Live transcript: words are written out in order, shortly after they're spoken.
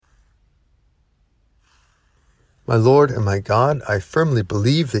My Lord and my God, I firmly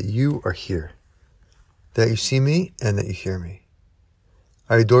believe that you are here, that you see me and that you hear me.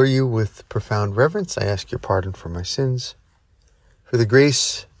 I adore you with profound reverence. I ask your pardon for my sins, for the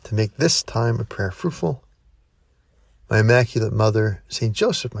grace to make this time of prayer fruitful. My Immaculate Mother, Saint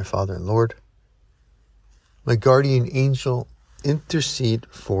Joseph, my Father and Lord, my guardian angel, intercede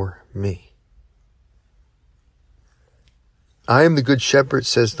for me. I am the good shepherd,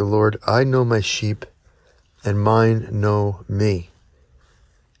 says the Lord. I know my sheep, and mine know me.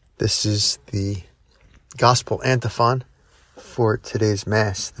 This is the Gospel antiphon for today's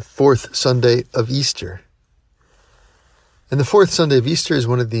Mass, the fourth Sunday of Easter. And the fourth Sunday of Easter is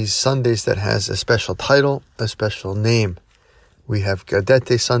one of these Sundays that has a special title, a special name. We have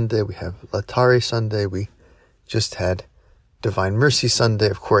Gaudete Sunday, we have Laetare Sunday, we just had Divine Mercy Sunday,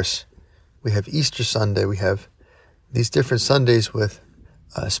 of course. We have Easter Sunday, we have these different Sundays with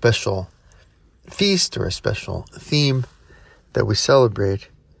a special feast or a special theme that we celebrate.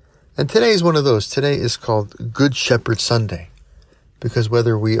 And today is one of those. Today is called Good Shepherd Sunday, because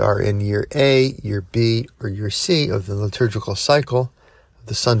whether we are in year A, year B, or year C of the liturgical cycle of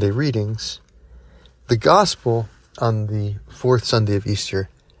the Sunday readings, the Gospel on the fourth Sunday of Easter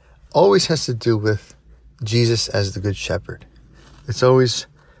always has to do with Jesus as the Good Shepherd. It's always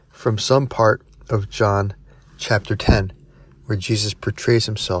from some part of John chapter 10, where Jesus portrays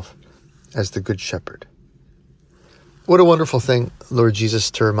himself as the Good Shepherd. What a wonderful thing, Lord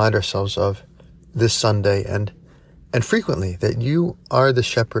Jesus, to remind ourselves of this Sunday and frequently, that you are the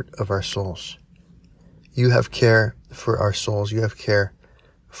shepherd of our souls. You have care for our souls. You have care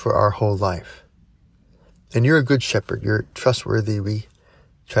for our whole life. And you're a good shepherd. You're trustworthy. We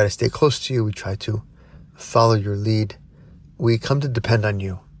try to stay close to you. We try to follow your lead. We come to depend on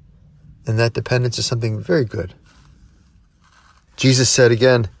you. And that dependence is something very good. Jesus said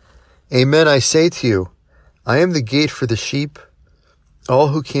again, Amen, I say to you, I am the gate for the sheep. All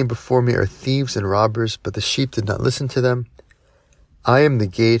who came before me are thieves and robbers, but the sheep did not listen to them. I am the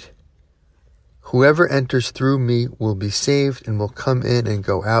gate. Whoever enters through me will be saved and will come in and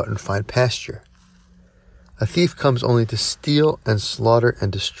go out and find pasture. A thief comes only to steal and slaughter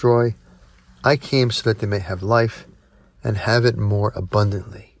and destroy. I came so that they may have life and have it more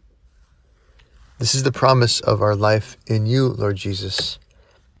abundantly. This is the promise of our life in you, Lord Jesus.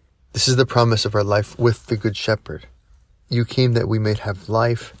 This is the promise of our life with the Good Shepherd. You came that we may have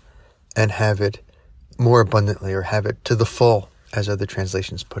life and have it more abundantly, or have it to the full, as other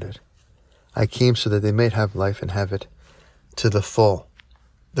translations put it. I came so that they may have life and have it to the full.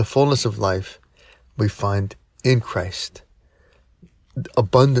 The fullness of life we find in Christ.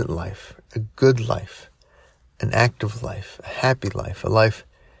 Abundant life, a good life, an active life, a happy life, a life,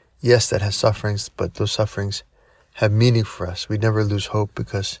 yes, that has sufferings, but those sufferings have meaning for us. We never lose hope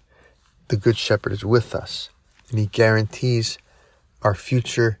because the Good Shepherd is with us, and he guarantees our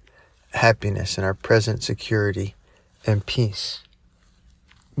future happiness and our present security and peace.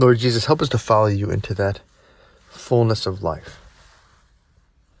 Lord Jesus, help us to follow you into that fullness of life.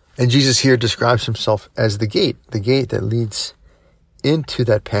 And Jesus here describes himself as the gate that leads into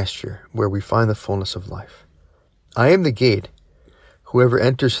that pasture where we find the fullness of life. I am the gate. Whoever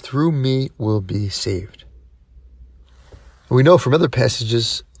enters through me will be saved. We know from other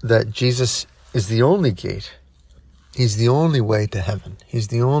passages that Jesus is the only gate. He's the only way to heaven. He's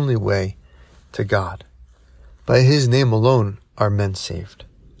the only way to God. By his name alone are men saved.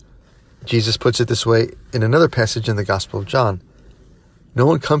 Jesus puts it this way in another passage in the Gospel of John. No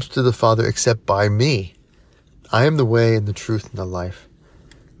one comes to the Father except by me. I am the way and the truth and the life.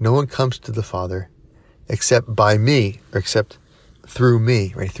 No one comes to the Father except by me, or except through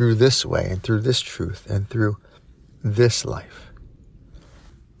me, right? Through this way and through this truth and through this life.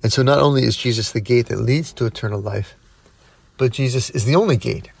 And so not only is Jesus the gate that leads to eternal life, but Jesus is the only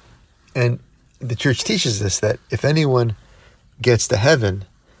gate. And the church teaches this, that if anyone gets to heaven,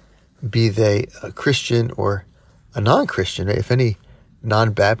 be they a Christian or a non-Christian, right? If any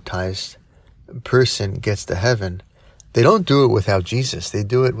non-baptized person gets to heaven, they don't do it without Jesus. They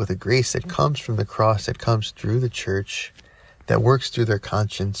do it with a grace that comes from the cross, that comes through the church, that works through their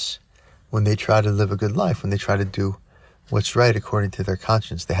conscience when they try to live a good life, when they try to do what's right according to their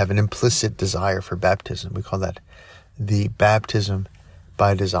conscience. They have an implicit desire for baptism. We call that the baptism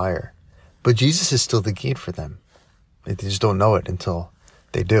by desire. But Jesus is still the gate for them. They just don't know it until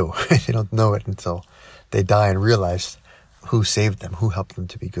they do. They don't know it until they die and realize who saved them, who helped them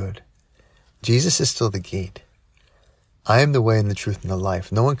to be good. Jesus is still the gate. I am the way and the truth and the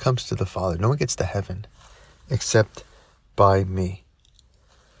life. No one comes to the Father. No one gets to heaven except by me.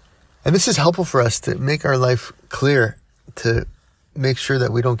 And this is helpful for us to make our life clear, to make sure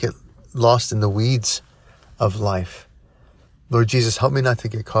that we don't get lost in the weeds of life. Lord Jesus, help me not to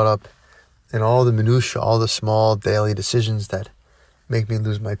get caught up in all the minutiae, all the small daily decisions that make me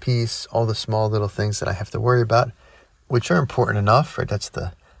lose my peace, all the small little things that I have to worry about, which are important enough, right? That's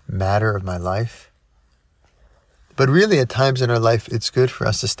the matter of my life. But really, at times in our life, it's good for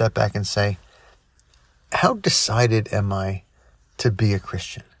us to step back and say, how decided am I to be a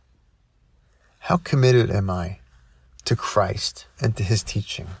Christian? How committed am I to Christ and to his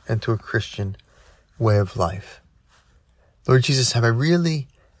teaching and to a Christian way of life? Lord Jesus, have I really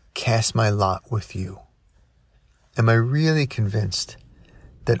cast my lot with you? Am I really convinced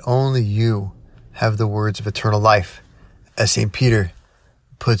that only you have the words of eternal life, as St. Peter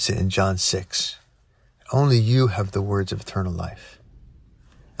puts it in John 6? Only you have the words of eternal life.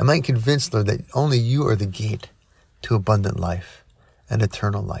 Am I convinced, Lord, that only you are the gate to abundant life and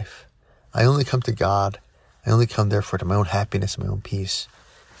eternal life? I only come to God. I only come, therefore, to my own happiness and my own peace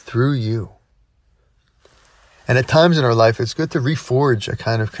through you. And at times in our life, it's good to reforge a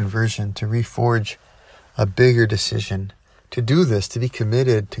kind of conversion, to reforge a bigger decision, to do this, to be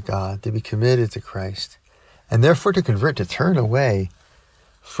committed to God, to be committed to Christ, and therefore to convert, to turn away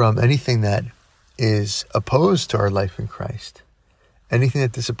from anything that is opposed to our life in Christ, anything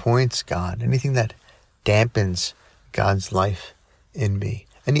that disappoints God, anything that dampens God's life in me,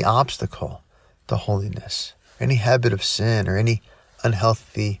 any obstacle to holiness, any habit of sin, or any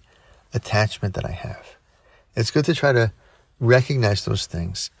unhealthy attachment that I have. It's good to try to recognize those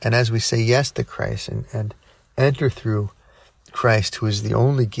things. And as we say yes to Christ and enter through Christ, who is the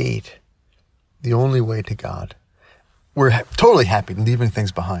only gate, the only way to God, we're totally happy leaving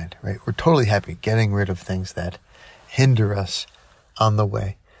things behind, right? We're totally happy getting rid of things that hinder us on the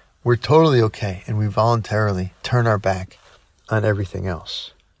way. We're totally okay, and we voluntarily turn our back on everything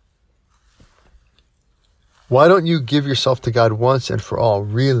else. Why don't you give yourself to God once and for all,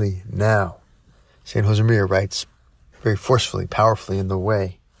 really, now? St. Josemaria writes very forcefully, powerfully in The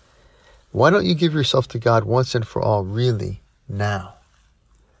Way. Why don't you give yourself to God once and for all, really, now?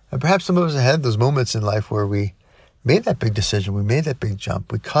 And perhaps some of us have had those moments in life where we made that big decision, we made that big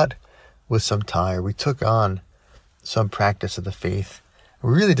jump, we cut with some tie, or we took on some practice of the faith.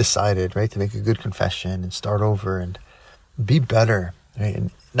 We really decided, right, to make a good confession and start over and be better, right?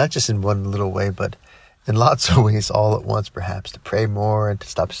 And not just in one little way, but in lots of ways all at once, perhaps, to pray more and to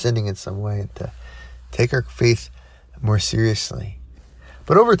stop sinning in some way and to take our faith more seriously.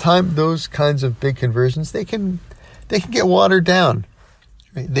 But over time, those kinds of big conversions, they can get watered down,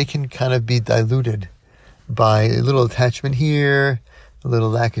 right? They can kind of be diluted by a little attachment here, a little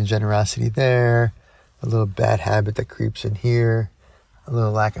lack in generosity there, a little bad habit that creeps in here, a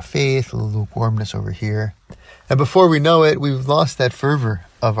little lack of faith, a little lukewarmness over here. And before we know it, we've lost that fervor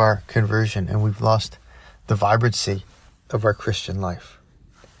of our conversion, and we've lost the vibrancy of our Christian life.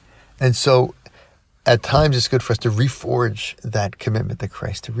 And so at times it's good for us to reforge that commitment to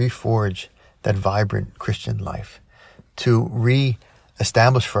Christ, to reforge that vibrant Christian life, to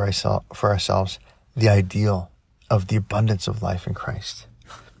re-establish for ourselves the ideal of the abundance of life in Christ.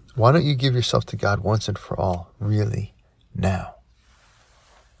 Why don't you give yourself to God once and for all, really, now?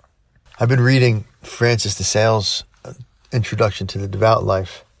 I've been reading Francis de Sales' Introduction to the Devout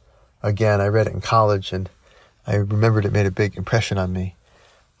Life. Again, I read it in college, and I remembered it made a big impression on me.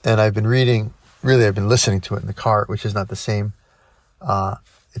 And I've been listening to it in the car, which is not the same.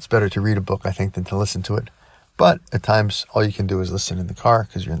 It's better to read a book, I think, than to listen to it. But at times, all you can do is listen in the car,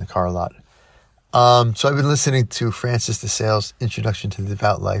 because you're in the car a lot. So I've been listening to Francis de Sales' Introduction to the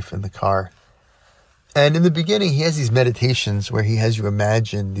Devout Life in the car. And in the beginning, he has these meditations where he has you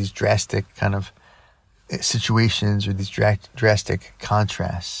imagine these drastic kind of situations or these drastic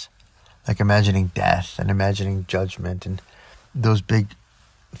contrasts, like imagining death and imagining judgment and those big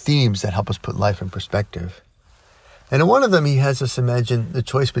themes that help us put life in perspective. And in one of them, he has us imagine the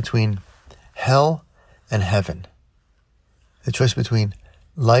choice between hell and heaven, the choice between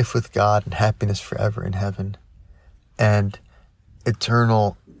life with God and happiness forever in heaven, and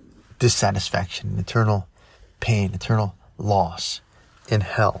eternal dissatisfaction, eternal pain, eternal loss in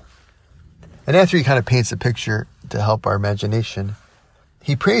hell. And after he kind of paints a picture to help our imagination,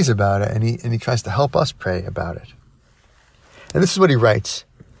 he prays about it, and he tries to help us pray about it. And this is what he writes.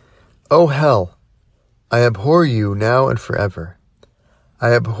 O hell, I abhor you now and forever.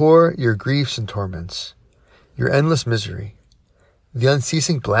 I abhor your griefs and torments, your endless misery, the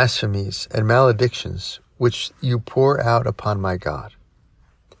unceasing blasphemies and maledictions which you pour out upon my God.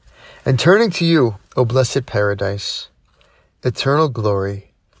 And turning to you, O blessed paradise, eternal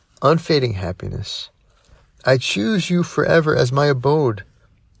glory, unfading happiness, I choose you forever as my abode,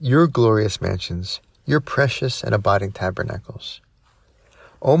 your glorious mansions, your precious and abiding tabernacles.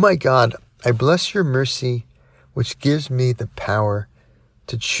 O my God, I bless your mercy which gives me the power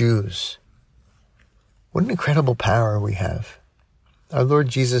to choose. What an incredible power we have. Our Lord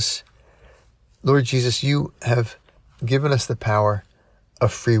Jesus, you have given us the power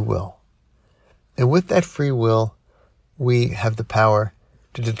of free will. And with that free will, we have the power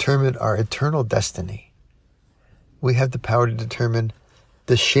to determine our eternal destiny. We have the power to determine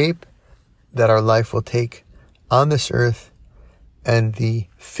the shape that our life will take on this earth and the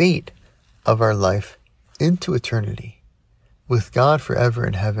fate of our life into eternity, with God forever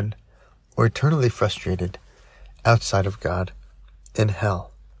in heaven or eternally frustrated outside of God in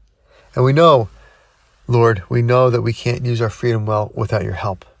hell. And we know, Lord, we know that we can't use our freedom well without your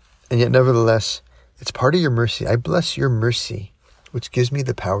help. And yet, nevertheless, it's part of your mercy. I bless your mercy, which gives me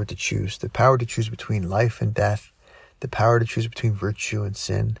the power to choose between life and death, the power to choose between virtue and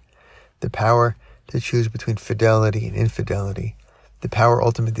sin, the power to choose between fidelity and infidelity, the power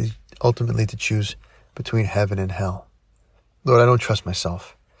ultimately to choose between heaven and hell. Lord, I don't trust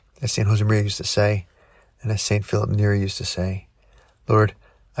myself. As St. Josemaria used to say, and as St. Philip Neri used to say, Lord,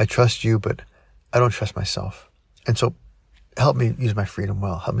 I trust you, but I don't trust myself. And so help me use my freedom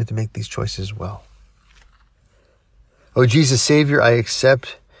well. Help me to make these choices well. O Jesus, Savior, I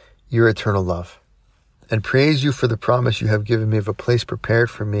accept your eternal love and praise you for the promise you have given me of a place prepared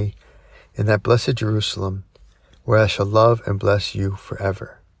for me in that blessed Jerusalem, where I shall love and bless you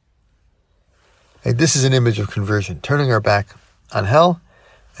forever. And this is an image of conversion, turning our back on hell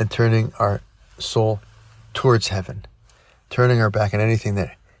and turning our soul towards heaven, turning our back on anything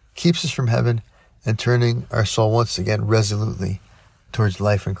that keeps us from heaven and turning our soul once again resolutely towards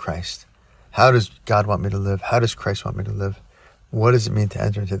life in Christ. How does God want me to live? How does Christ want me to live? What does it mean to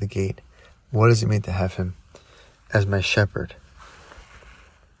enter into the gate? What does it mean to have him as my shepherd?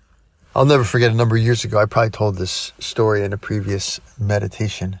 I'll never forget, a number of years ago, I probably told this story in a previous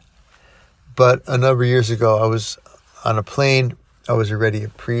meditation, but a number of years ago, I was on a plane. I was already a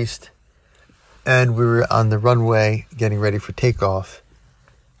priest, and we were on the runway getting ready for takeoff.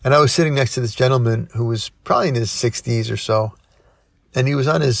 And I was sitting next to this gentleman who was probably in his 60s or so, and he was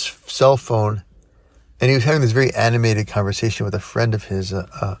on his cell phone, and he was having this very animated conversation with a friend of his,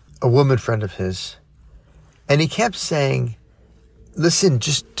 a woman friend of his. And he kept saying, listen,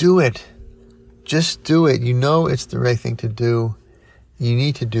 just do it. Just do it. You know it's the right thing to do. You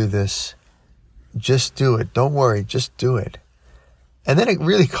need to do this. Just do it. Don't worry. Just do it. And then it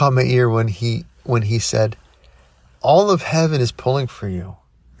really caught my ear when he said, all of heaven is pulling for you.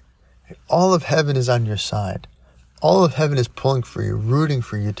 All of heaven is on your side. All of heaven is pulling for you, rooting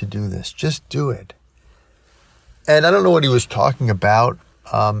for you to do this. Just do it. And I don't know what he was talking about,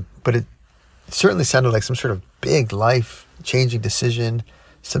 but it certainly sounded like some sort of big life-changing decision,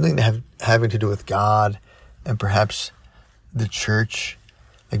 something having to do with God and perhaps the church.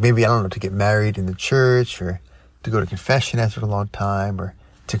 Like maybe, I don't know, to get married in the church or to go to confession after a long time or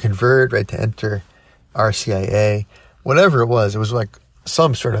to convert, right, to enter RCIA. Whatever it was like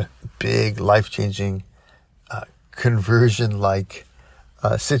some sort of big life-changing conversion-like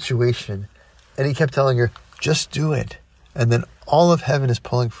situation. And he kept telling her, just do it. And then all of heaven is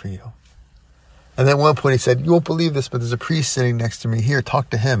pulling for you. And then at one point he said, you won't believe this, but there's a priest sitting next to me. Here, talk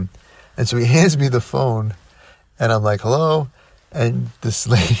to him. And so he hands me the phone, and I'm like, hello? And this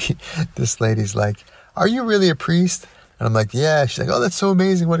lady's like, are you really a priest? And I'm like, yeah. She's like, oh, that's so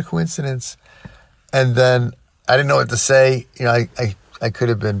amazing. What a coincidence. And then I didn't know what to say. You know, I could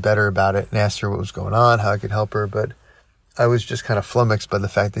have been better about it and asked her what was going on, how I could help her. But I was just kind of flummoxed by the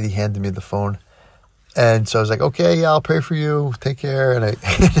fact that he handed me the phone. And so I was like, okay, yeah, I'll pray for you. Take care. And I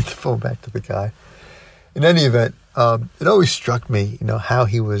handed the phone back to the guy. In any event, it always struck me, you know, how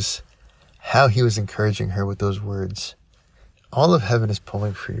he was encouraging her with those words. All of heaven is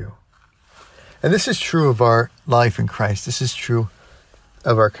pulling for you. And this is true of our life in Christ. This is true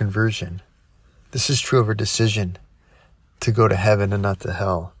of our conversion. This is true of our decision to go to heaven and not to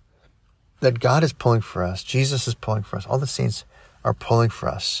hell. That God is pulling for us. Jesus is pulling for us. All the saints are pulling for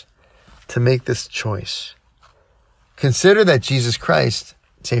us to make this choice. Consider that Jesus Christ,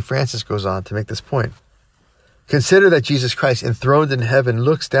 St. Francis goes on to make this point. Consider that Jesus Christ, enthroned in heaven,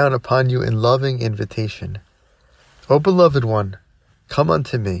 looks down upon you in loving invitation. O beloved one, come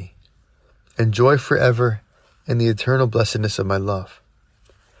unto me. Enjoy forever in the eternal blessedness of my love.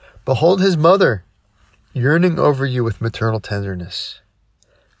 Behold his mother, yearning over you with maternal tenderness.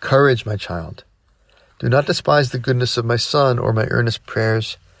 Courage, my child. Do not despise the goodness of my Son or my earnest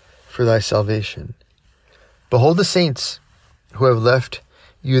prayers for thy salvation. Behold the saints who have left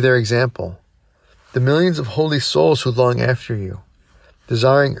you their example, the millions of holy souls who long after you,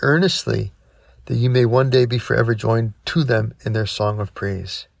 desiring earnestly that you may one day be forever joined to them in their song of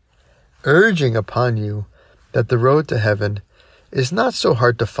praise, urging upon you that the road to heaven is not so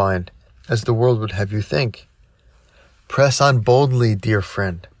hard to find as the world would have you think. Press on boldly, dear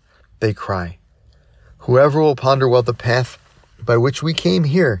friend, they cry. Whoever will ponder well the path by which we came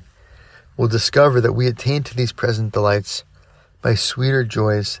here will discover that we attain to these present delights by sweeter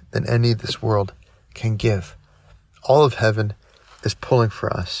joys than any this world can give. All of heaven is pulling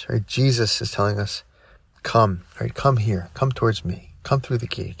for us, right? Jesus is telling us, come, right? Come here, come towards me, come through the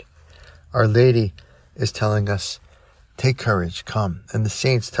gate. Our Lady is telling us, take courage, come. And the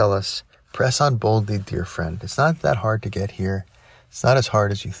saints tell us, press on boldly, dear friend. It's not that hard to get here. It's not as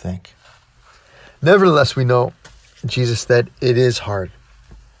hard as you think. Nevertheless, we know, Jesus, that it is hard.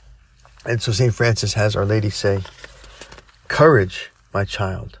 And so St. Francis has Our Lady say, courage, my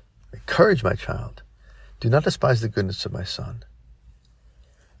child. Courage, my child. Do not despise the goodness of my son.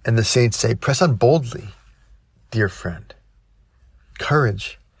 And the saints say, press on boldly, dear friend.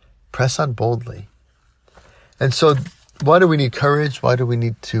 Courage. Press on boldly. And so why do we need courage? Why do we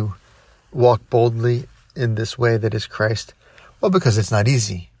need to walk boldly in this way that is Christ? Well, because it's not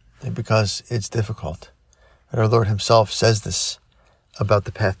easy and because it's difficult. And our Lord himself says this about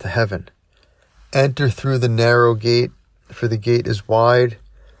the path to heaven. Enter through the narrow gate, for the gate is wide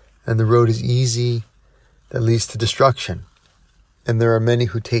and the road is easy that leads to destruction. And there are many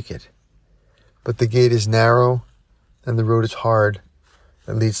who take it. But the gate is narrow and the road is hard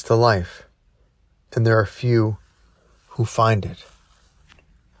that leads to life. And there are few who find it.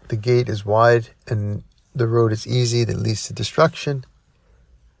 The gate is wide and the road is easy that leads to destruction.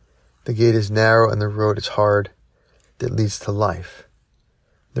 The gate is narrow and the road is hard that leads to life.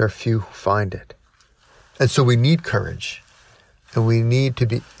 There are few who find it. And so we need courage. And we need to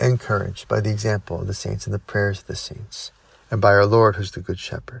be encouraged by the example of the saints and the prayers of the saints. And by our Lord, who's the Good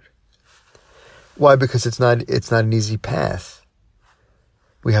Shepherd. Why? Because it's not an easy path.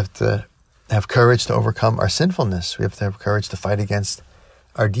 We have to have courage to overcome our sinfulness. We have to have courage to fight against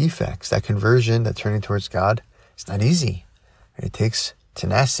our defects. That conversion, that turning towards God, it's not easy. It takes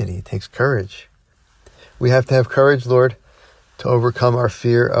tenacity. It takes courage. We have to have courage, Lord, to overcome our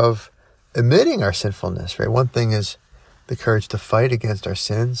fear of admitting our sinfulness, right? One thing is the courage to fight against our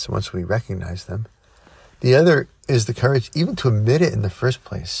sins once we recognize them. The other is the courage even to admit it in the first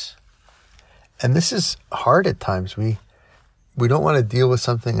place. And this is hard at times. We don't want to deal with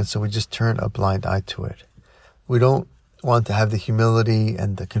something, and so we just turn a blind eye to it. We don't want to have the humility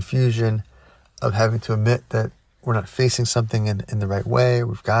and the confusion of having to admit that we're not facing something in the right way.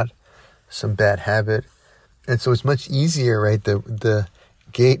 We've got some bad habit. And so it's much easier, right? The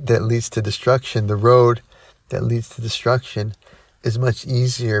gate that leads to destruction, the road that leads to destruction is much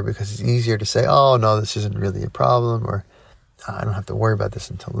easier because it's easier to say, oh, no, this isn't really a problem, or I don't have to worry about this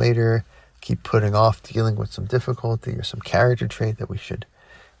until later. Keep putting off dealing with some difficulty or some character trait that we should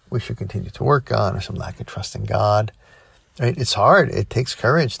continue to work on, or some lack of trust in God. Right? It's hard. It takes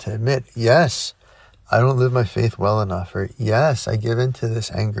courage to admit, yes, I don't live my faith well enough, or yes, I give into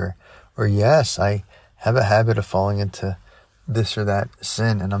this anger, or yes, I have a habit of falling into this or that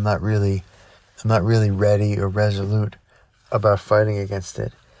sin, and I'm not really ready or resolute about fighting against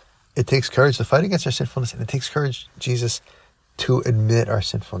it. It takes courage to fight against our sinfulness, and it takes courage, Jesus, to admit our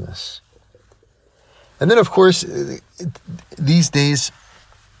sinfulness. And then, of course, these days,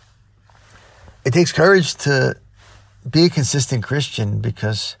 it takes courage to be a consistent Christian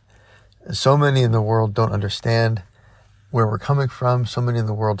because so many in the world don't understand where we're coming from. So many in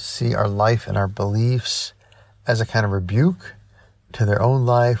the world see our life and our beliefs as a kind of rebuke to their own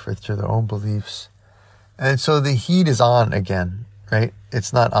life or to their own beliefs. And so the heat is on again, right?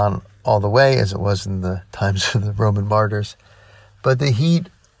 It's not on all the way as it was in the times of the Roman martyrs, but the heat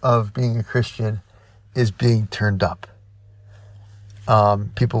of being a Christian is being turned up.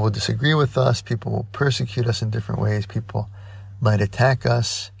 People will disagree with us. People will persecute us in different ways. People might attack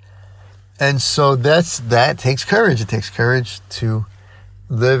us. And so that takes courage. It takes courage to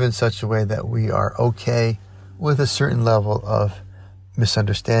live in such a way that we are okay with a certain level of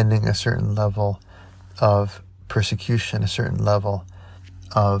misunderstanding, a certain level of persecution, a certain level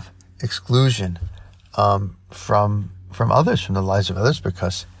of exclusion from others, from the lives of others,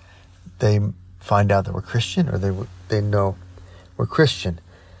 because they find out that we're Christian, or they know we're Christian.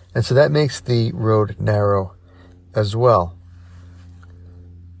 And so that makes the road narrow as well.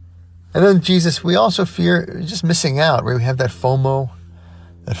 And then Jesus, we also fear just missing out, right? We have that FOMO,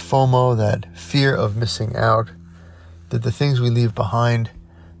 that fear of missing out, that the things we leave behind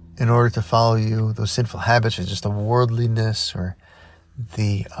in order to follow you, those sinful habits, or just the worldliness, or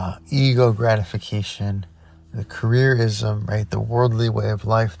the ego gratification, the careerism, right? The worldly way of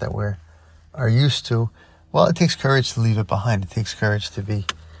life that we are used to. Well, it takes courage to leave it behind. It takes courage to be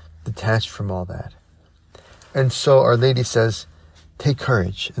detached from all that. And so Our Lady says, take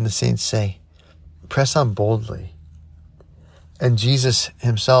courage. And the saints say, press on boldly. And Jesus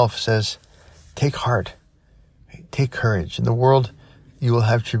himself says, take heart, take courage. In the world you will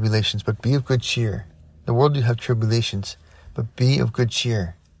have tribulations, but be of good cheer. In the world you have tribulations, but be of good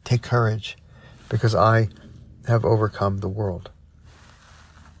cheer. Take courage, because I have overcome the world.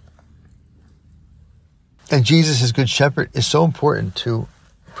 And Jesus, as Good Shepherd, is so important to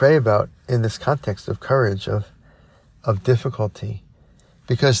pray about in this context of courage, of difficulty.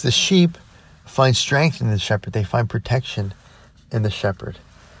 Because the sheep find strength in the shepherd. They find protection in the shepherd.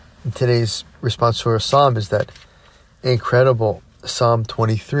 And today's responsorial psalm is that incredible Psalm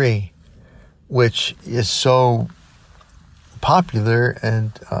 23, which is so popular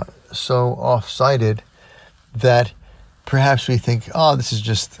and so oft-cited that perhaps we think, oh, this is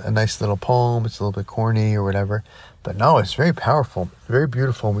just a nice little poem. It's a little bit corny or whatever. But no, it's very powerful, very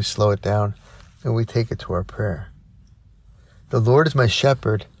beautiful, and we slow it down and we take it to our prayer. The Lord is my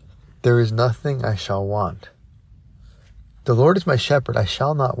shepherd. There is nothing I shall want. The Lord is my shepherd. I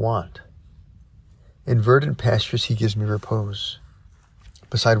shall not want. In verdant pastures he gives me repose.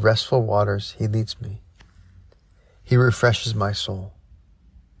 Beside restful waters he leads me. He refreshes my soul.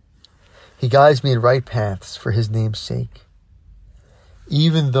 He guides me in right paths for his name's sake.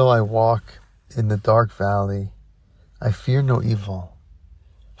 Even though I walk in the dark valley, I fear no evil,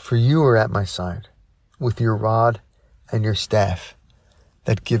 for you are at my side, with your rod and your staff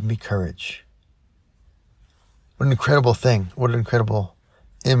that give me courage. What an incredible thing. What an incredible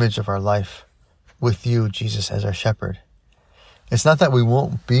image of our life with you, Jesus, as our shepherd. It's not that we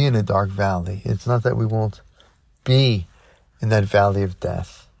won't be in a dark valley. It's not that we won't be in that valley of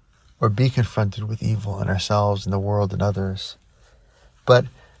death or be confronted with evil in ourselves and the world and others. But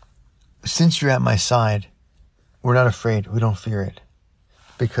since you're at my side, we're not afraid. We don't fear it,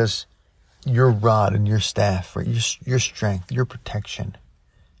 because your rod and your staff, right, your strength, your protection,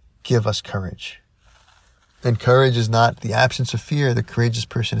 give us courage. And courage is not the absence of fear. The courageous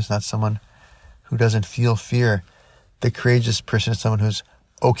person is not someone who doesn't feel fear. The courageous person is someone who's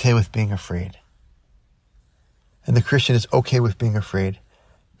okay with being afraid. And the Christian is okay with being afraid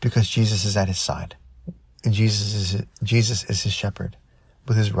because Jesus is at his side. And Jesus is his shepherd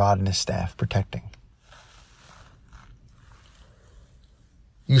with his rod and his staff protecting.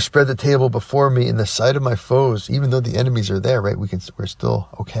 You spread the table before me in the sight of my foes. Even though the enemies are there, right? We're still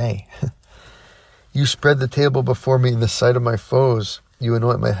okay. You spread the table before me in the sight of my foes. You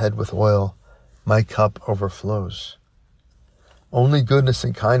anoint my head with oil. My cup overflows. Only goodness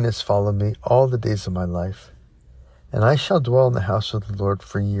and kindness follow me all the days of my life, and I shall dwell in the house of the Lord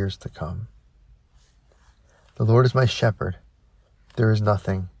for years to come. The Lord is my shepherd. There is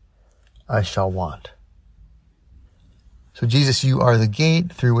nothing I shall want. So Jesus, you are the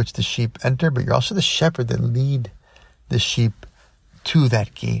gate through which the sheep enter, but you're also the shepherd that lead the sheep to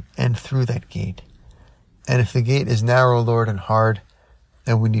that gate and through that gate. And if the gate is narrow, Lord, and hard,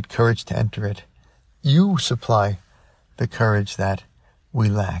 and we need courage to enter it, you supply the courage that we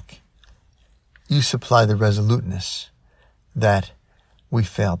lack. You supply the resoluteness that we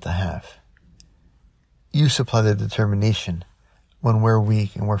fail to have. You supply the determination when we're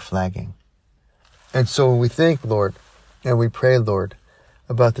weak and we're flagging. And so when we think, Lord, and we pray, Lord,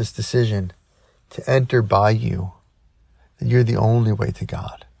 about this decision to enter by you, that you're the only way to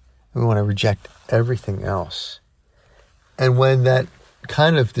God. We want to reject everything else. And when that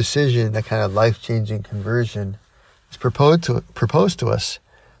kind of decision, that kind of life-changing conversion is proposed to us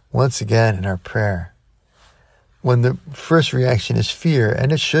once again in our prayer, when the first reaction is fear,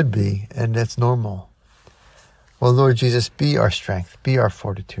 and it should be, and that's normal. Well, Lord Jesus, be our strength, be our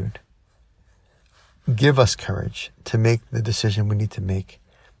fortitude. Give us courage to make the decision we need to make,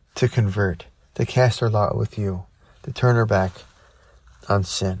 to convert, to cast our lot with you, to turn our back on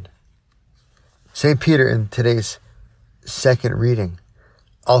sin. St. Peter, in today's second reading,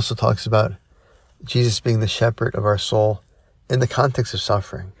 also talks about Jesus being the shepherd of our soul in the context of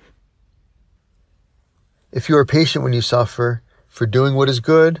suffering. If you are patient when you suffer for doing what is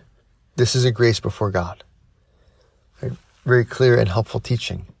good, this is a grace before God. Right? Very clear and helpful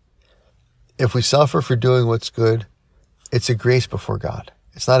teaching. If we suffer for doing what's good, it's a grace before God.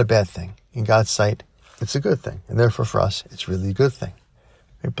 It's not a bad thing. In God's sight, it's a good thing. And therefore for us, it's really a good thing.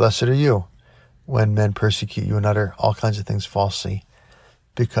 Right? Blessed are you when men persecute you and utter all kinds of things falsely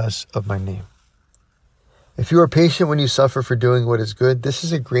because of my name. If you are patient when you suffer for doing what is good, this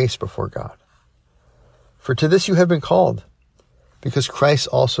is a grace before God. For to this you have been called, because Christ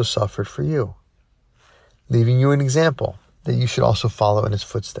also suffered for you, leaving you an example that you should also follow in his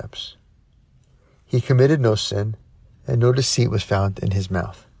footsteps. He committed no sin, and no deceit was found in his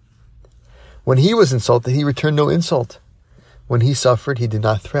mouth. When he was insulted, he returned no insult. When he suffered, he did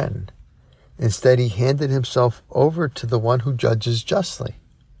not threaten. Instead, he handed himself over to the one who judges justly.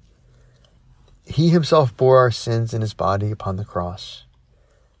 He himself bore our sins in his body upon the cross,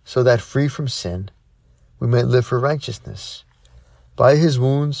 so that free from sin, we might live for righteousness. By his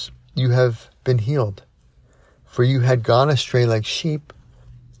wounds you have been healed. For you had gone astray like sheep,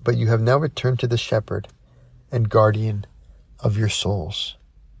 but you have now returned to the shepherd and guardian of your souls.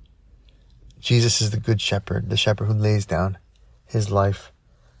 Jesus is the good shepherd, the shepherd who lays down his life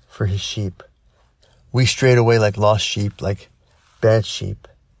for his sheep. We strayed away like lost sheep, like bad sheep,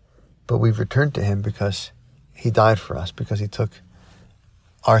 but we've returned to him because he died for us, because he took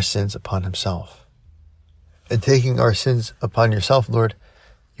our sins upon himself. And taking our sins upon yourself, Lord,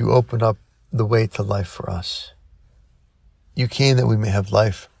 you open up the way to life for us. You came that we may have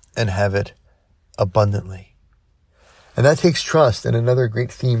life and have it abundantly. And that takes trust. And another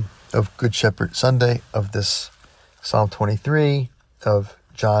great theme of Good Shepherd Sunday, of this Psalm 23, of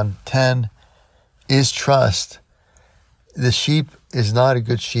John 10, is trust. The sheep is not a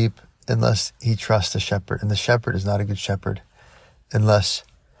good sheep unless he trusts the shepherd. And the shepherd is not a good shepherd unless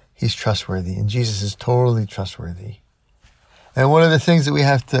he's trustworthy. And Jesus is totally trustworthy. And one of the things that we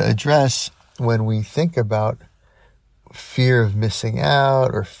have to address when we think about fear of missing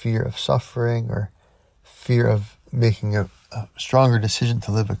out, or fear of suffering, or fear of making a stronger decision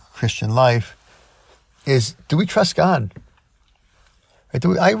to live a Christian life is, do we trust God? Right?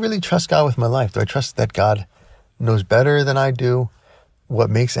 Do I really trust God with my life? Do I trust that God knows better than I do what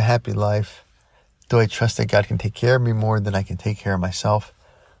makes a happy life? Do I trust that God can take care of me more than I can take care of myself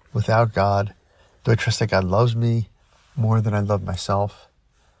without God? Do I trust that God loves me more than I love myself?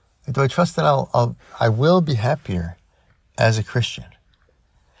 And do I trust that I will be happier as a Christian?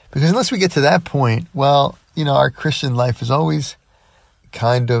 Because unless we get to that point, well, our Christian life is always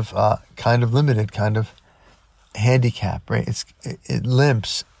kind of limited, kind of handicapped, right? It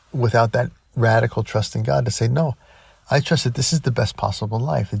limps without that radical trust in God to say, no, I trust that this is the best possible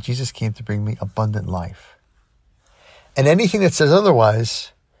life, that Jesus came to bring me abundant life. And anything that says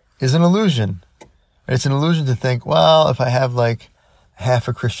otherwise is an illusion. It's an illusion to think, well, if I have like half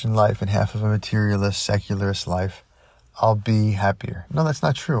a Christian life and half of a materialist, secularist life, I'll be happier. No, that's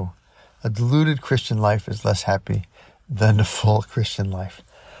not true. A diluted Christian life is less happy than a full Christian life.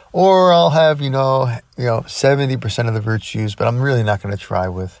 Or I'll have, 70% of the virtues, but I'm really not going to try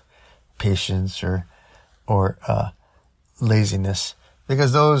with patience or laziness,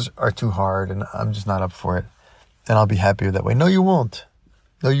 because those are too hard and I'm just not up for it. And I'll be happier that way. No, you won't.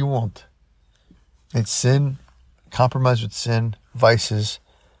 No, you won't. It's sin, compromise with sin, vices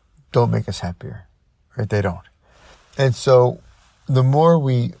don't make us happier, right? They don't. And so the more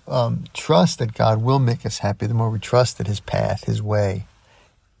we trust that God will make us happy, the more we trust that his path, his way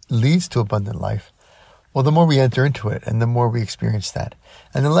leads to abundant life, well, the more we enter into it and the more we experience that.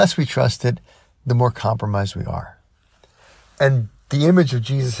 And the less we trust it, the more compromised we are. And the image of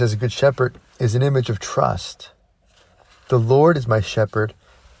Jesus as a good shepherd is an image of trust. The Lord is my shepherd.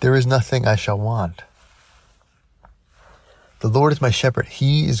 There is nothing I shall want. The Lord is my shepherd.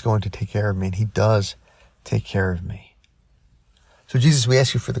 He is going to take care of me, and he does take care of me. So Jesus, we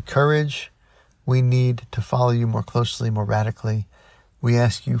ask you for the courage we need to follow you more closely, more radically. We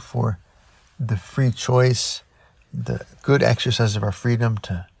ask you for the free choice, the good exercise of our freedom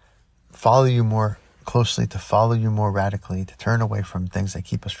to follow you more closely, to follow you more radically, to turn away from things that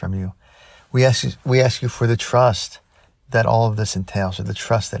keep us from you. We ask you for the trust that all of this entails, or the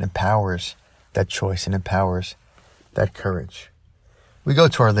trust that empowers that choice and empowers that courage. We go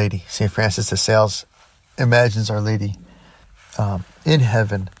to Our Lady. St. Francis de Sales imagines Our Lady in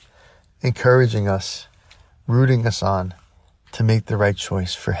heaven, encouraging us, rooting us on to make the right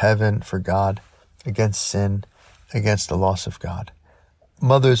choice for heaven, for God, against sin, against the loss of God.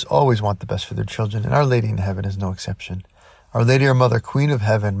 Mothers always want the best for their children, and Our Lady in heaven is no exception. Our Lady, our Mother, Queen of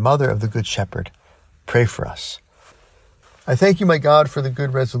Heaven, Mother of the Good Shepherd, pray for us. I thank you, my God, for the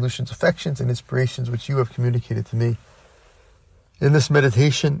good resolutions, affections, and inspirations which you have communicated to me. In this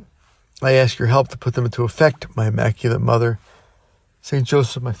meditation, I ask your help to put them into effect, my Immaculate Mother, Saint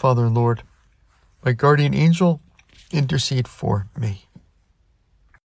Joseph, my Father and Lord, my guardian angel, intercede for me.